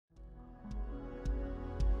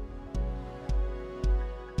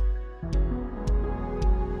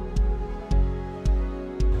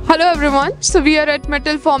Hello everyone, so we are at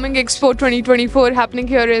Metal Forming Expo 2024 happening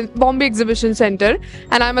here in Bombay Exhibition Centre,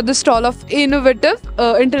 and I'm at the stall of Innovative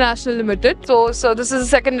International Ltd. So this is the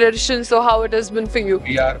second edition, so how it has been for you?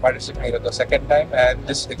 We are participating at the second time, and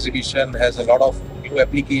this exhibition has a lot of new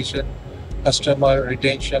application, customer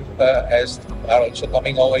retention as are also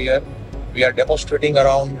coming over here. We are demonstrating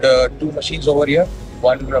around two machines over here,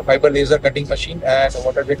 one Fibre Laser Cutting Machine and a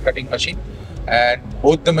Waterjet Cutting Machine. And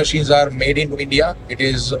both the machines are made in India. It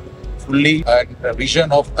is fully a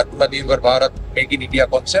vision of Atmanirbhar Bharat, Make in India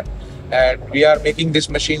concept. And we are making this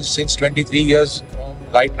machine since 23 years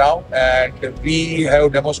right now. And we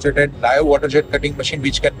have demonstrated live Waterjet cutting machine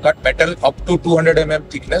which can cut metal up to 200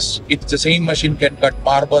 mm thickness. It's the same machine can cut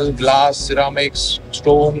marble, glass, ceramics,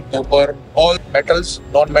 stone, copper, all metals,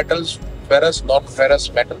 non-metals, ferrous,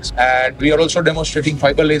 non-ferrous metals. And we are also demonstrating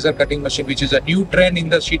Fibre Laser Cutting Machine, which is a new trend in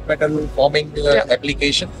the sheet metal forming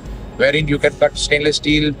application, wherein you can cut stainless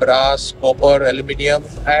steel, brass, copper, aluminium,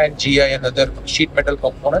 and GI and other sheet metal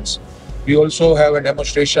components. We also have a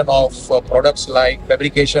demonstration of products like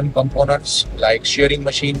fabrication components, like shearing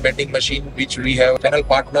machine, bending machine, which we have channel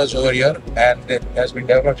partners over here, and it has been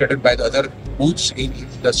demonstrated by the other booths in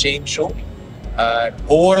the same show.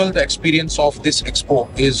 Overall, the experience of this expo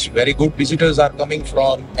is very good. Visitors are coming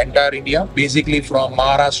from entire India, basically from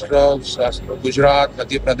Maharashtra, Gujarat,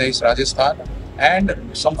 Madhya Pradesh, Rajasthan, and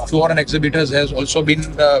some foreign exhibitors has also been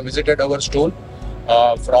visited our stall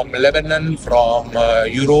from Lebanon, from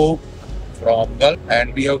Europe, from Gulf,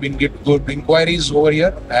 and we have been get good inquiries over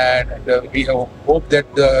here, and we have hope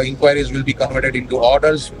that the inquiries will be converted into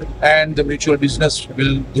orders and the mutual business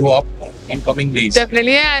will grow up in coming days.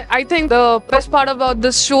 Definitely, I think the best part about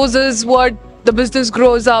this shows is what the business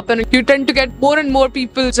grows up and you tend to get more and more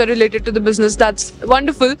people related to the business. That's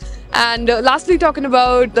wonderful. And lastly, talking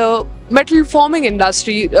about the metal forming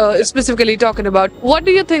industry, specifically talking about, what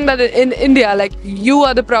do you think that in India, like you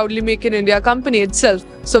are the Proudly Make in India company itself,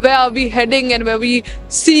 so where are we heading and where are we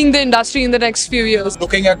seeing the industry in the next few years?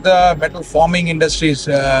 Looking at the metal forming industries,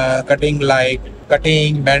 cutting,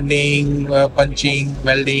 bending, punching,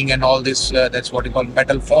 welding, and all this, that's what we call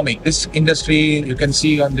metal forming. This industry, you can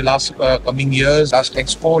see on the last coming years, last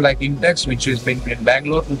expo like Intex, which has been in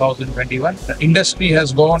Bangalore 2021. The industry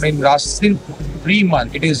has gone in last 3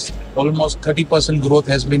 months. It is almost 30% growth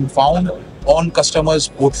has been found on customers'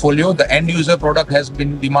 portfolio. The end user product has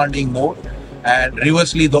been demanding more, and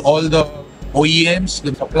reversely, all the OEMs,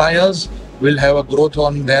 the suppliers, will have a growth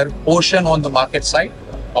on their portion on the market side.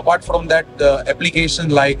 Apart from that, the application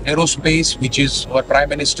like aerospace, which is our Prime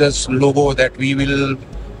Minister's logo, that we will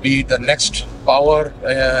be the next power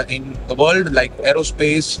in the world, like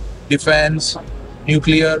aerospace, defense,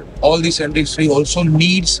 nuclear, all this industry also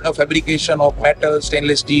needs a fabrication of metal,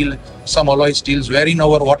 stainless steel, some alloy steels, wherein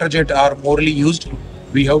our Waterjet are morely used.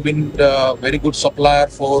 We have been a very good supplier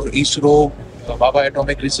for ISRO, Baba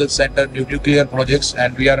Atomic Research Centre, nuclear projects,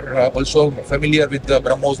 and we are also familiar with the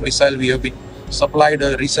BrahMos missile. We have been supplied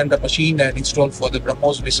a recent machine and installed for the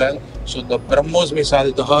BrahMos missile. So the BrahMos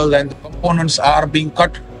missile, the hull and the components are being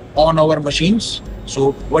cut on our machines.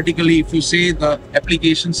 So vertically, if you say the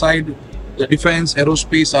application side, the defense,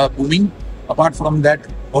 aerospace are booming. Apart from that,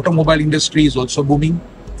 automobile industry is also booming.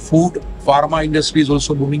 Food, pharma industry is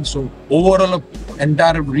also booming. So overall,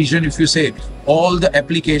 entire region, if you say, all the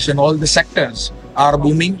application, all the sectors are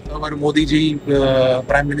booming. Our Modi ji,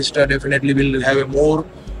 Prime Minister, definitely will have more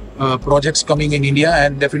projects coming in India,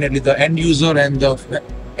 and definitely the end user and the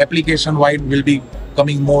application wide will be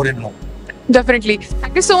coming more and more. Definitely.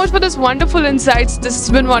 Thank you so much for this wonderful insights. This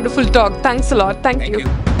has been wonderful talk. Thanks a lot. Thank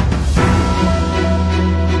you.